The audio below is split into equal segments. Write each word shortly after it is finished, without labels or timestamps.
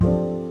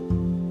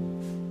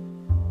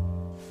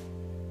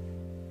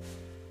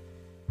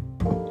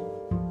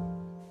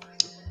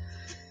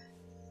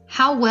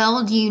How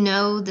well do you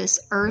know this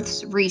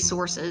Earth's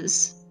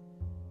resources?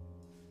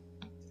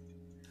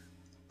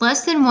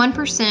 Less than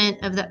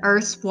 1% of the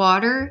Earth's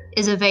water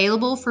is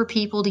available for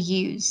people to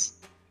use.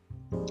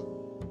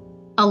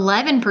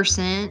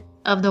 11%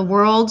 of the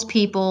world's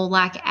people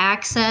lack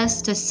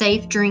access to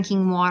safe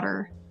drinking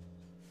water.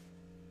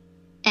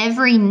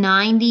 Every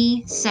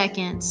 90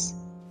 seconds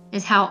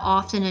is how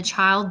often a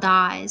child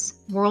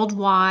dies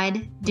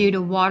worldwide due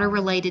to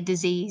water-related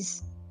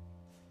disease.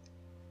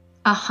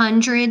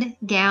 100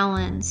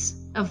 gallons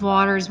of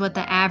water is what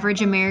the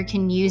average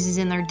American uses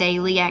in their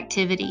daily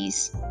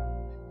activities.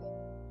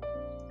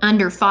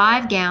 Under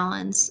 5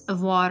 gallons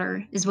of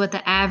water is what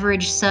the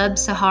average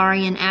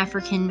sub-Saharan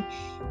African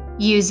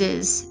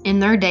uses in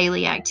their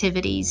daily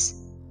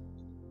activities.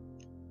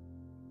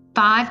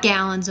 5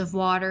 gallons of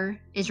water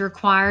is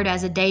required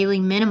as a daily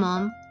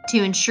minimum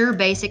to ensure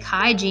basic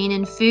hygiene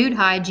and food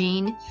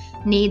hygiene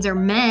needs are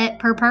met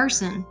per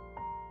person.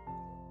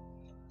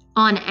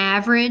 On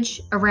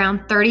average, around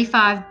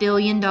 $35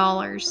 billion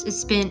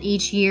is spent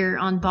each year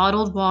on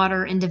bottled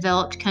water in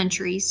developed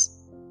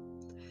countries.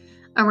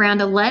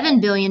 Around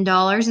 $11 billion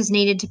is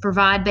needed to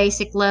provide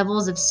basic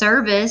levels of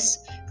service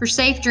for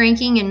safe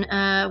drinking and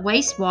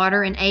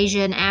wastewater in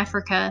Asia and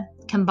Africa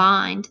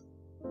combined.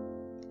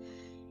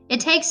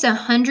 It takes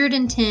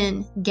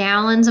 110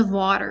 gallons of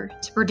water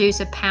to produce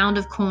a pound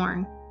of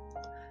corn.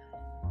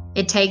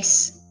 It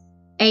takes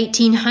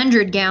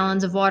 1,800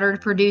 gallons of water to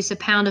produce a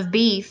pound of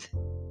beef.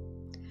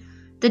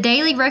 The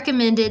daily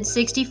recommended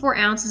 64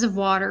 ounces of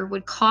water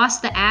would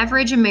cost the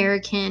average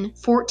American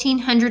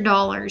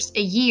 $1,400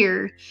 a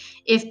year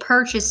if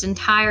purchased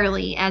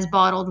entirely as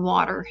bottled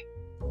water.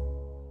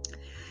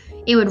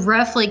 It would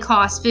roughly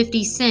cost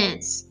 50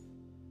 cents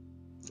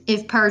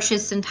if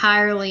purchased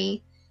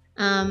entirely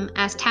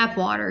as tap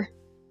water.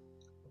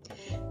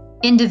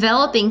 In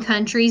developing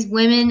countries,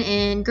 women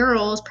and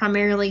girls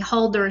primarily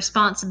hold the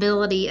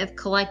responsibility of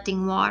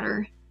collecting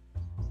water.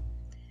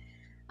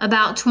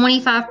 About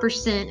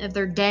 25% of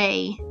their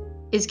day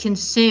is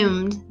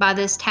consumed by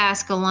this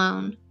task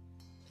alone.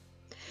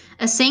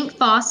 A sink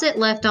faucet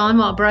left on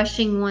while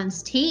brushing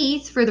one's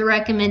teeth for the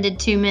recommended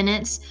 2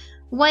 minutes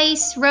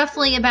wastes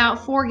roughly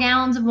about 4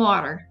 gallons of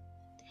water.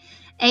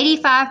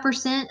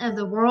 85% of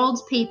the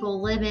world's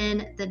people live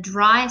in the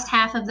driest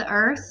half of the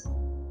earth.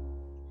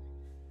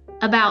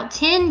 About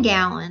 10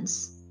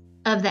 gallons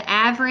of the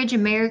average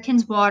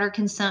American's water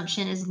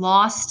consumption is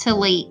lost to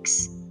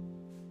leaks.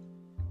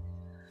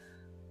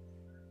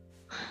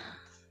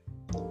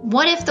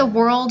 What if the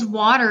world's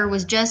water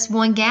was just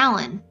 1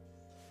 gallon?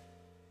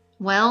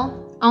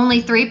 Well,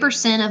 only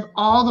 3% of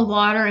all the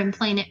water in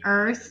planet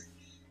Earth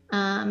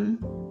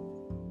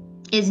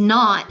is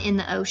not in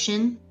the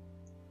ocean.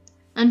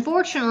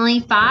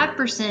 Unfortunately,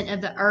 5% of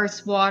the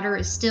Earth's water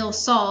is still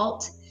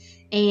salt,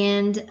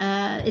 and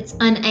it's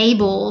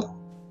unable,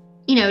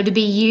 to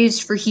be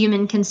used for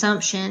human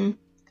consumption.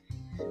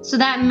 So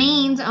that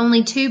means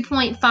only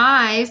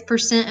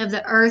 2.5% of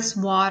the Earth's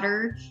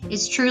water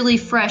is truly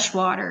fresh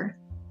water.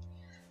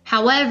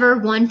 However,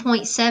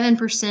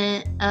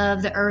 1.7%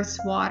 of the Earth's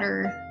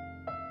water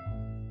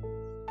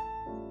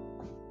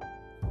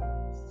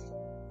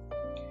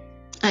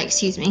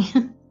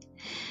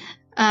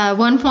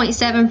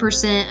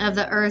 1.7% of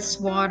the Earth's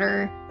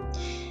water,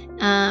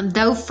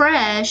 though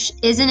fresh,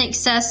 isn't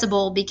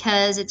accessible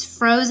because it's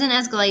frozen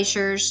as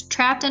glaciers,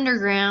 trapped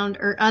underground,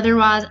 or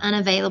otherwise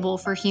unavailable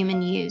for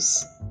human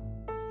use.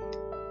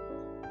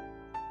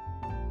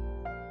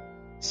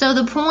 So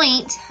the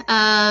point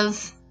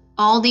of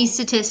all these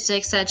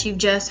statistics that you've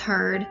just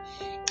heard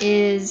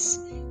is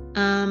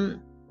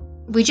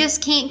we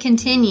just can't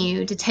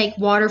continue to take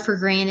water for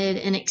granted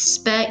and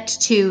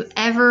expect to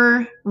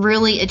ever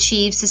really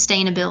achieve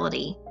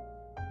sustainability.